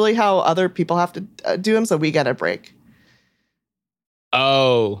 Especially how other people have to do them, so we get a break.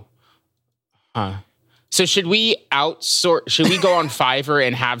 Oh. Huh. So should we outsource? Should we go on Fiverr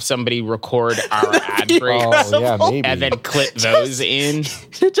and have somebody record our ad breaks? Oh, yeah, maybe. And then clip those in?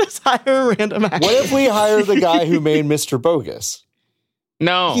 Just hire a random actor. What if we hire the guy who made Mr. Bogus?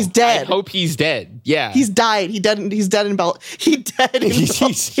 No, he's dead. I hope he's dead. Yeah, he's died. He's dead in Belgium. Have you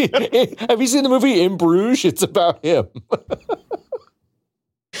seen the movie In Bruges? It's about him.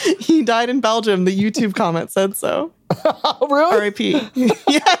 He died in Belgium. The YouTube comment said so. Really? R.I.P. Yeah,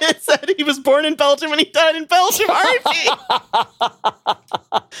 it said he was born in Belgium and he died in Belgium. R.I.P.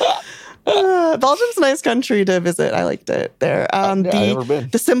 Belgium's a nice country to visit. I liked it there. I've never been.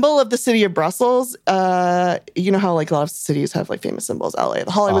 The symbol of the city of Brussels, you know how like a lot of cities have like famous symbols. LA,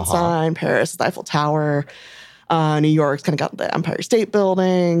 the Hollywood sign, Paris, the Eiffel Tower, New York's kind of got the Empire State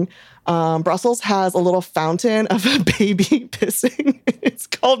Building. Brussels has a little fountain of a baby pissing. It's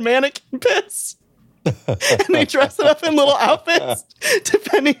called mannequin piss. And they dress it up in little outfits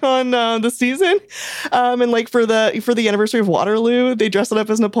depending on the season. And like for the anniversary of Waterloo, they dress it up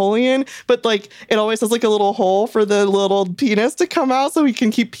as Napoleon, but like it always has like a little hole for the little penis to come out so he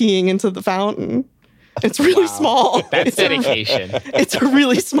can keep peeing into the fountain. It's really small. That's dedication. It's a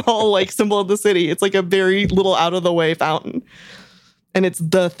really small like symbol of the city. It's like a very little out of the way fountain, and it's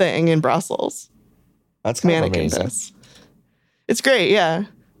the thing in Brussels. That's kind of Mannequin amazing. piss. It's great. Yeah,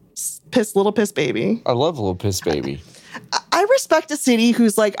 little piss baby. I love Little Piss Baby. I respect a city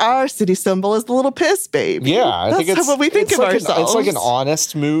who's like, our city symbol is the little piss baby. Yeah, I think it's what we think of like ourselves. It's like an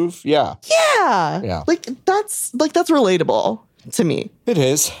honest move. Yeah. Yeah. Like that's relatable to me. It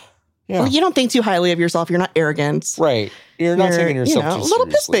is. Yeah. Well, you don't think too highly of yourself. You're not arrogant. Right. You're not taking yourself too little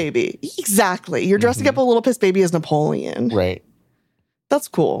piss seriously. baby. Exactly. You're dressing up a little piss baby as Napoleon. Right. That's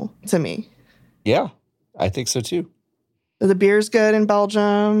cool to me. Yeah, I think so too. The beer's good in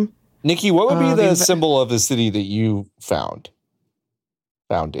Belgium. Nikki, what would be the symbol of the city that you founded?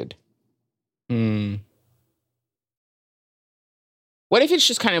 What if it's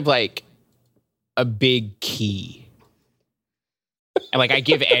just kind of like a big key? And like I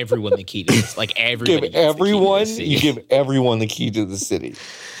give everyone the key to this. Like everybody You give everyone the key to the city.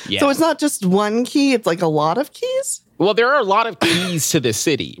 Yeah. So it's not just one key, it's like a lot of keys? Well, there are a lot of keys to the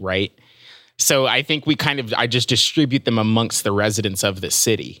city, right? So I think I just distribute them amongst the residents of the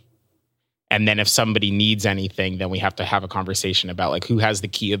city. And then if somebody needs anything, then we have to have a conversation about like who has the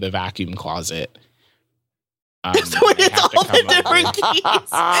key of the vacuum closet. So it's all the different keys.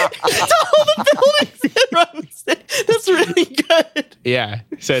 It's all the buildings around the city. That's really good. Yeah.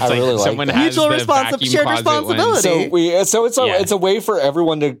 So it's I like really like someone that. has Mutual the vacuum shared closet responsibility. one. It's a way for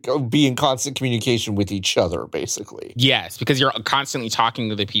everyone to be in constant communication with each other, basically. Yes, because you're constantly talking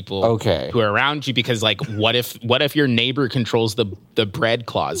to the people who are around you. Because like, what if your neighbor controls the bread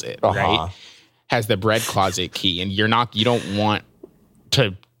closet, right? Has the bread closet key, and you don't want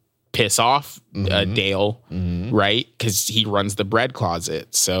to piss off Dale, right? Because he runs the bread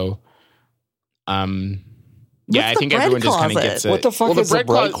closet. So, I think everyone just kind of gets it. What the fuck is the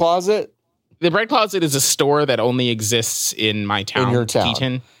bread closet? The bread closet is a store that only exists in my town, in your town,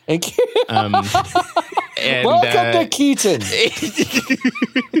 Keaton. And welcome to Keaton.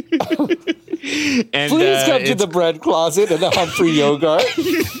 And, please come to the bread closet and the Humphrey Yogurt.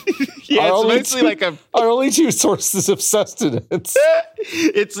 Yeah, it's mostly like our only two sources of sustenance.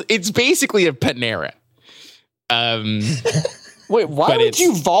 It's basically a Panera. Wait, why would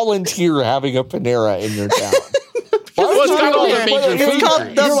you volunteer having a Panera in your town?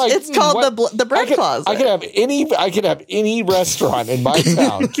 It's called the bread closet. I could have any restaurant in my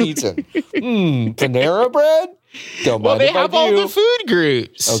town, Keaton. Panera bread? Don't mind. Well, they have all the food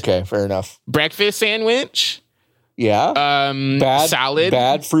groups. Okay, fair enough. Breakfast sandwich. Yeah. Salad.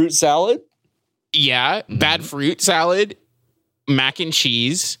 Bad fruit salad. Yeah. Bad fruit salad. Mac and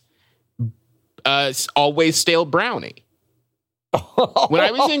cheese. Always stale brownie. When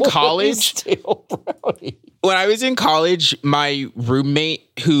I was in college, my roommate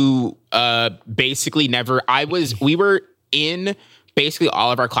who basically we were in basically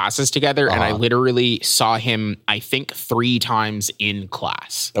all of our classes together, and I literally saw him, I think, 3 times in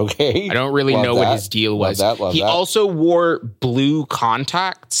class. Okay. I don't really know what his deal was. He also wore blue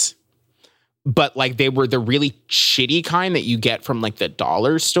contacts, but like they were the really shitty kind that you get from like the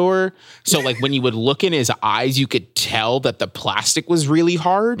dollar store. So like when you would look in his eyes, you could tell that the plastic was really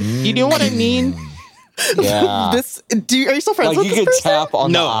hard. You know what I mean? Yeah. Are you still friends like with you this could person? tap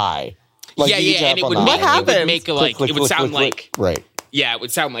on the eye. Like and it would make it would sound like right. Yeah, it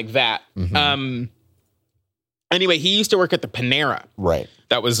would sound like that. Mm-hmm. Anyway, he used to work at the Panera. Right.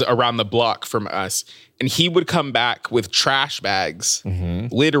 That was around the block from us. And he would come back with trash bags,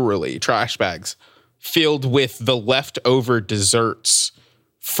 literally trash bags, filled with the leftover desserts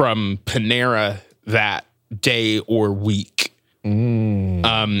from Panera that day or week.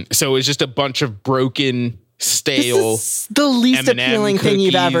 So it was just a bunch of broken, stale. This is the least M&M appealing cookies. thing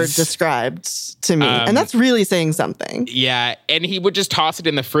you've ever described to me. And that's really saying something. Yeah. And he would just toss it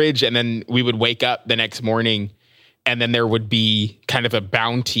in the fridge, and then we would wake up the next morning, and then there would be kind of a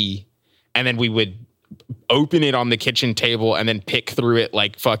bounty, and then we would open it on the kitchen table and then pick through it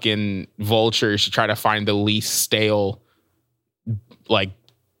like fucking vultures to try to find the least stale, like,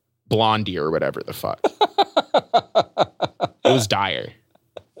 Blondie or whatever the fuck. It was dire.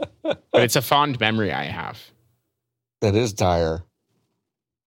 But it's a fond memory I have. That is dire.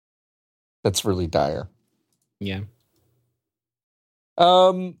 That's really dire. Yeah.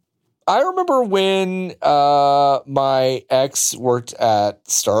 I remember when my ex worked at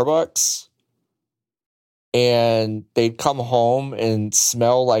Starbucks, and they'd come home and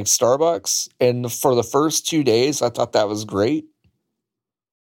smell like Starbucks. And for the first 2 days, I thought that was great.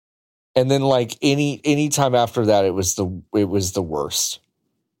 And then like any time after that, it was the worst.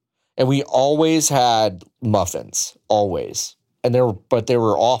 And we always had muffins, always. And they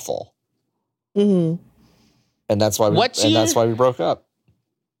were awful. Mm-hmm. And that's why we broke up.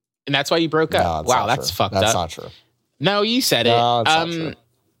 And that's why you broke up. No, wow, that's true. fucked up. That's not true. No, you said it. No, it's not true.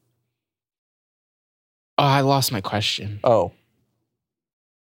 Oh, I lost my question. Oh.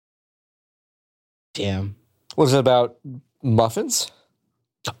 Damn. Was it about muffins?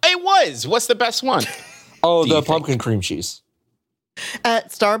 It was. What's the best one? Oh, the pumpkin cream cheese. At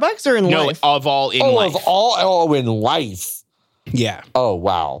Starbucks or in life? No, of all in life. In life. Yeah. Oh,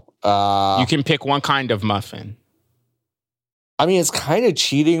 wow. You can pick one kind of muffin. I mean, it's kind of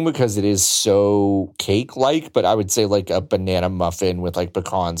cheating because it is so cake-like, but I would say like a banana muffin with like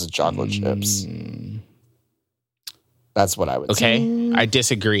pecans and chocolate chips. That's what I would say. Okay, I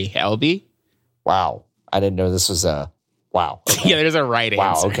disagree. LB? Wow. I didn't know this was a... Wow. Okay. Yeah, there's a right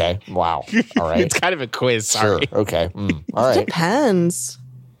wow, answer. Okay. Wow. All right. It's kind of a quiz, Sure. sorry. Okay. All right. Depends.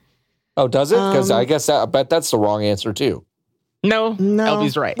 Oh, does it? Because I guess I bet that's the wrong answer too. No.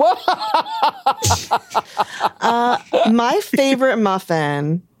 LB's right. My favorite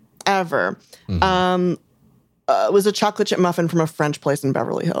muffin ever was a chocolate chip muffin from a French place in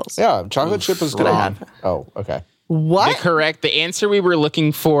Beverly Hills. Yeah, chocolate chip is good. Oh, okay. What? The answer we were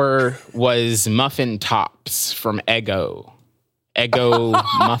looking for was muffin tops from Eggo. Eggo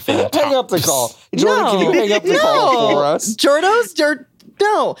muffin tops. Hang up the call. Jordan, can you hang up the call for us?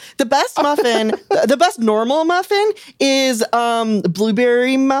 No, the best muffin, the best normal muffin is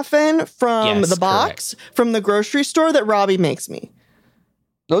blueberry muffin from the box from the grocery store that Robbie makes me.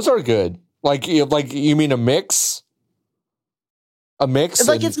 Those are good. Like you mean a mix? A mix?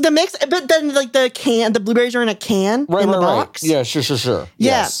 Like it's the mix, but then like the blueberries are in a can in the box. Yeah, sure.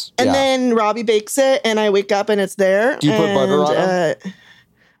 Yeah. And then Robbie bakes it and I wake up and it's there. Do you put butter on them?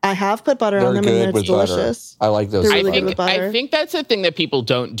 I have put butter on them and it's delicious. Butter. I like those. I think that's a thing that people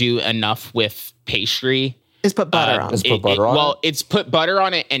don't do enough with pastry. Is put butter on. Is put butter on. Well, it's put butter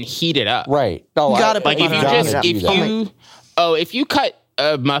on it and heat it up. Right. No, you gotta put butter on it. If you cut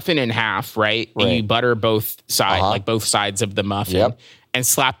a muffin in half, right? And you butter both sides, like both sides of the muffin, and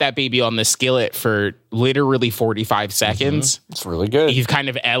slap that baby on the skillet for literally 45 seconds. It's really good. You've kind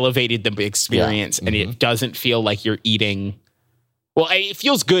of elevated the experience, and it doesn't feel like you're eating. Well, it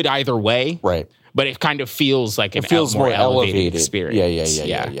feels good either way, right? But it kind of feels like it feels more elevated experience.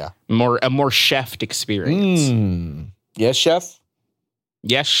 Yeah. A more chefed experience. Yes, chef.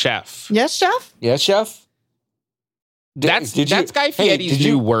 Yes, chef. Yes, chef. Yes, chef. That's Guy Fieri's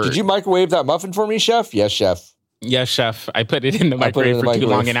new word. Did you microwave that muffin for me, chef? Yes, chef. Yes, chef. I put it in the microwave for too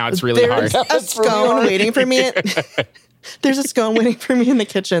long, and now it's really hard. There's a scone waiting for me. There's a scone waiting for me in the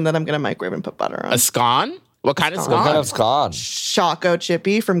kitchen that I'm going to microwave and put butter on. A scone? What kind of scone? What kind of scone? Choco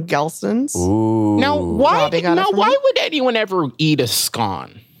chippy from Gelson's. Ooh. Now, why would anyone ever eat a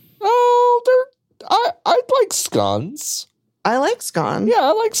scone? Oh, I like scones. I like scone. Yeah,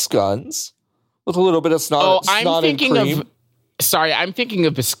 I like scones. With a little bit of snot and cream. I'm thinking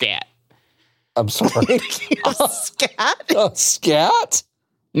of biscuit. I'm sorry. Scat? A scat?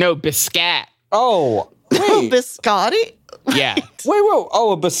 No, biscuit. Oh, wait. Biscotti? Yeah. Wait.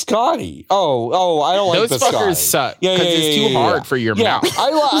 Oh, a biscotti. Oh, I don't like those biscotti. Those fuckers suck because it's too hard for your mouth. That's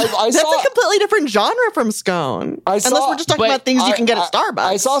a completely different genre from scone. Unless we're just talking about things you can get at Starbucks.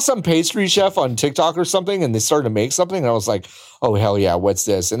 I saw some pastry chef on TikTok or something, and they started to make something, and I was like, oh, hell yeah, what's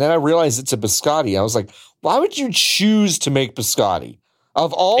this? And then I realized it's a biscotti. I was like, why would you choose to make biscotti?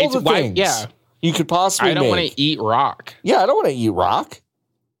 Of all the things you could possibly make. I don't want to eat rock. Yeah, I don't want to eat rock.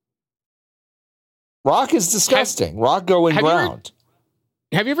 Rock is disgusting. Rock going ground.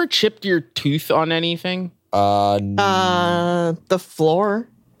 Have you ever chipped your tooth on anything? The floor.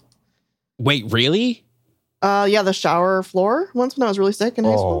 Wait, really? Yeah, the shower floor. Once when I was really sick in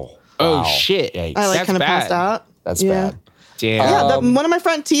high school. Oh shit! Yikes. I kind of passed out. That's bad. Damn. Yeah, one of my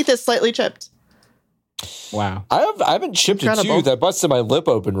front teeth is slightly chipped. Wow. I haven't chipped a tooth. I busted my lip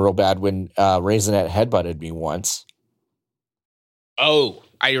open real bad when Raisinette headbutted me once. Oh,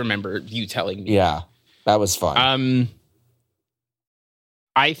 I remember you telling me. Yeah, that was fun.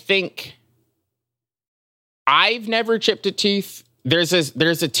 I think I've never chipped a tooth. There's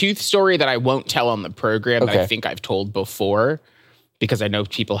a tooth story that I won't tell on the program that I think I've told before because I know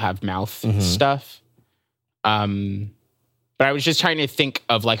people have mouth stuff. But I was just trying to think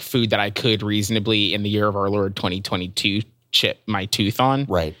of like food that I could reasonably in the year of our Lord 2022 chip my tooth on.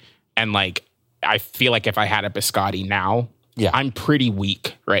 Right. And like, I feel like if I had a biscotti now, I'm pretty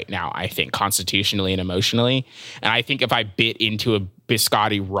weak right now, I think, constitutionally and emotionally. And I think if I bit into a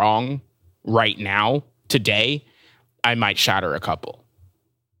biscotti wrong right now, today, I might shatter a couple.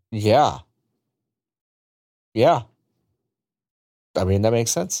 Yeah. Yeah. I mean, that makes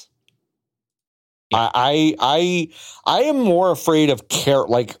sense. Yeah. I am more afraid of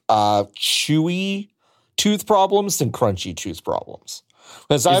chewy tooth problems than crunchy tooth problems.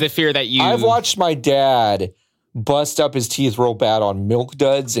 Is the fear that I've watched my dad bust up his teeth real bad on Milk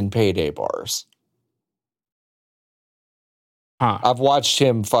Duds and Payday bars. Huh. I've watched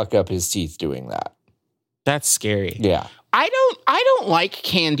him fuck up his teeth doing that. That's scary. Yeah. I don't like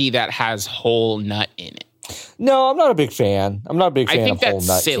candy that has whole nut in it. No, I'm not a big fan. I'm not a big fan of whole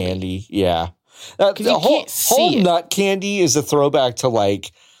nut silly. candy. Yeah. The whole nut candy is a throwback to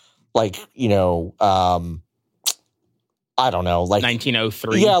like I don't know, like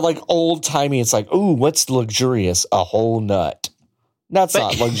 1903. Yeah, like old timey. It's like, ooh, what's luxurious? A whole nut. That's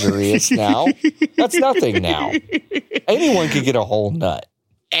not luxurious now. That's nothing now. Anyone could get a whole nut.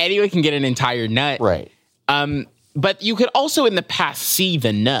 Anyone can get an entire nut. Right. But you could also in the past see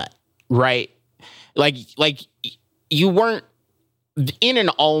the nut, right? Like you weren't in an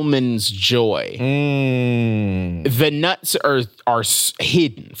almond's joy. The nuts are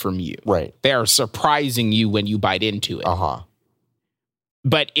hidden from you. Right. They are surprising you when you bite into it. Uh-huh.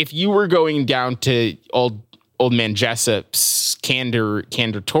 But if you were going down to old man Jessup's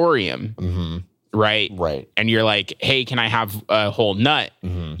Canditorium, right? And you're like, hey, can I have a whole nut?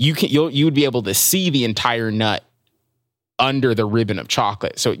 You would be able to see the entire nut under the ribbon of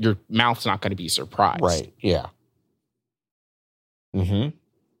chocolate. So your mouth's not going to be surprised. Right. Yeah. You're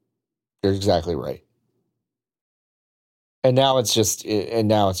exactly right. And now it's just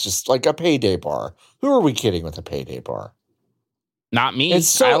like a Payday bar. Who are we kidding with a Payday bar? Not me.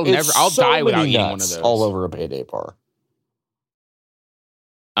 I'll die without eating one of those. All over a Payday bar.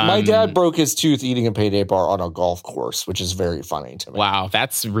 My dad broke his tooth eating a Payday bar on a golf course, which is very funny to me. Wow,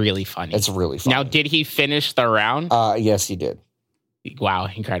 that's really funny. It's really funny. Now, did he finish the round? Yes, he did. Wow,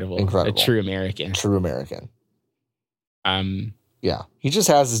 incredible. A true American. Yeah, he just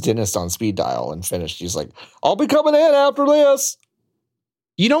has his dentist on speed dial and finished. He's like, I'll be coming in after this.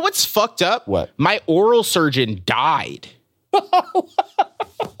 You know what's fucked up? What? My oral surgeon died.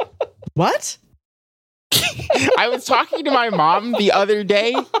 What? I was talking to my mom the other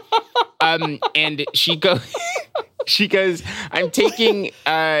day, and she goes, I'm taking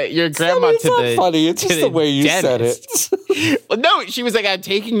your grandma to the funny. It's just the way you dentist. said it. Well, no, she was like, I'm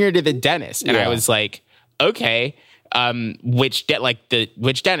taking her to the dentist. And I was like, okay, which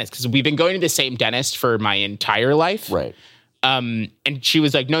dentist? Because we've been going to the same dentist for my entire life. Right. And she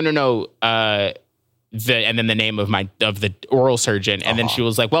was like, no. And then the name of the oral surgeon. And then she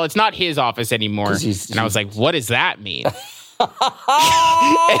was like, well, it's not his office anymore. And I was like, what does that mean?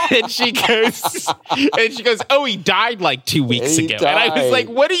 and she goes, oh, he died like 2 weeks ago. And I was like,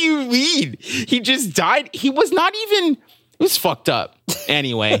 what do you mean? He just died. He was not even, it was fucked up.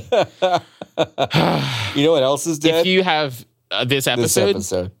 Anyway. You know what else is dead? If you have this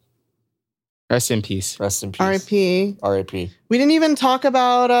episode. Rest in peace. R.I.P. R.I.P. We didn't even talk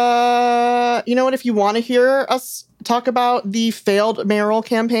about, you know what, if you want to hear us talk about the failed mayoral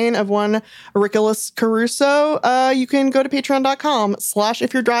campaign of one Auriculaus Caruso, you can go to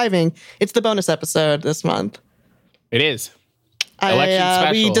patreon.com/if you're driving. It's the bonus episode this month. It is. Election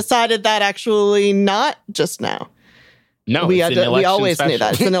special. We decided that actually not just now. No, we always special. knew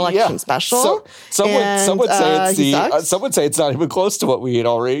that. It's an election special. Some would say it's not even close to what we had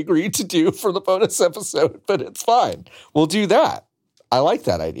already agreed to do for the bonus episode, but it's fine. We'll do that. I like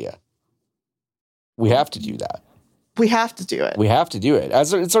that idea. We have to do that. We have to do it.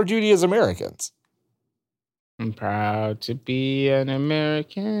 It's our duty as Americans. I'm proud to be an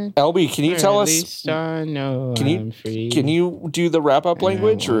American. LB, can you tell us? At least I know I'm free. Can you do the wrap-up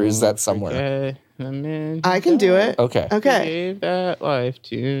language, or is that somewhere? I can do it. Okay. Gave that life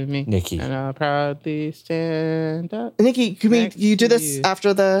to me, Nikki, and I'll proudly stand up. Nikki, can you do this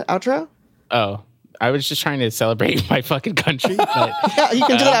after the outro? Oh, I was just trying to celebrate my fucking country. But, yeah, you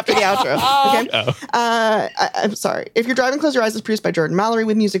can do that after the outro. Okay. I'm sorry. If You're Driving, Close Your Eyes is produced by Jordan Mallory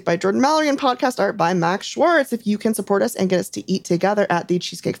with music by Jordan Mallory and podcast art by Max Schwartz. If you can support us and get us to eat together at the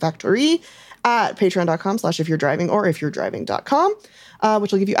Cheesecake Factory at patreon.com/ifyou'redriving or ifyou'redriving.com,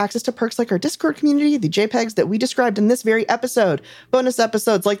 which will give you access to perks like our Discord community, the JPEGs that we described in this very episode, bonus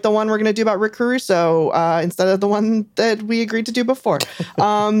episodes like the one we're going to do about Rick Caruso instead of the one that we agreed to do before.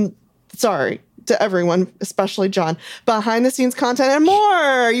 Sorry to everyone, especially John. Behind the scenes content and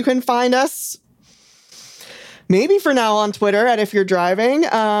more. You can find us maybe for now on Twitter at If You're Driving,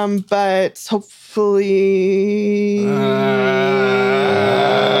 but hopefully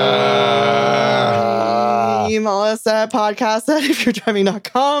email us at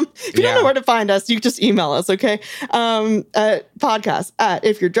podcast@ifyou'redriving.com. If you don't know where to find us, you just email us, okay? At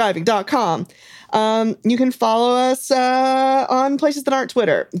podcast@ifyou'redriving.com. You can follow us on places that aren't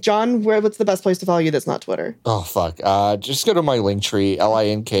Twitter. John, what's the best place to follow you that's not Twitter? Oh, fuck. Just go to my link tree,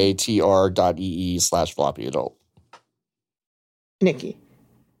 linktr.ee/floppy adult. Nikki.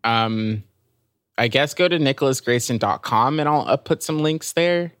 I guess go to nicholasgrayson.com and I'll put some links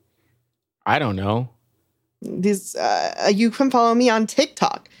there. I don't know. These you can follow me on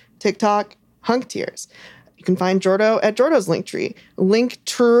TikTok, Hunk Tears. You can find Jordo at Jordo's Linktree,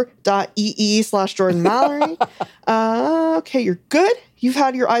 linktree.ee/Jordan Mallory. Okay, you're good. You've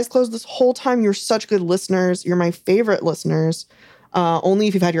had your eyes closed this whole time. You're such good listeners. You're my favorite listeners. Only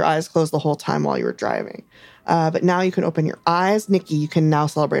if you've had your eyes closed the whole time while you were driving. But now you can open your eyes. Nikki, you can now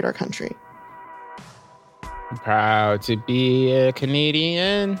celebrate our country. I'm proud to be a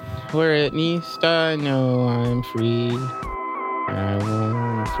Canadian, where at least I know I'm free. I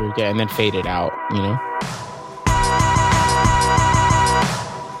won't forget. And then fade it out, you know?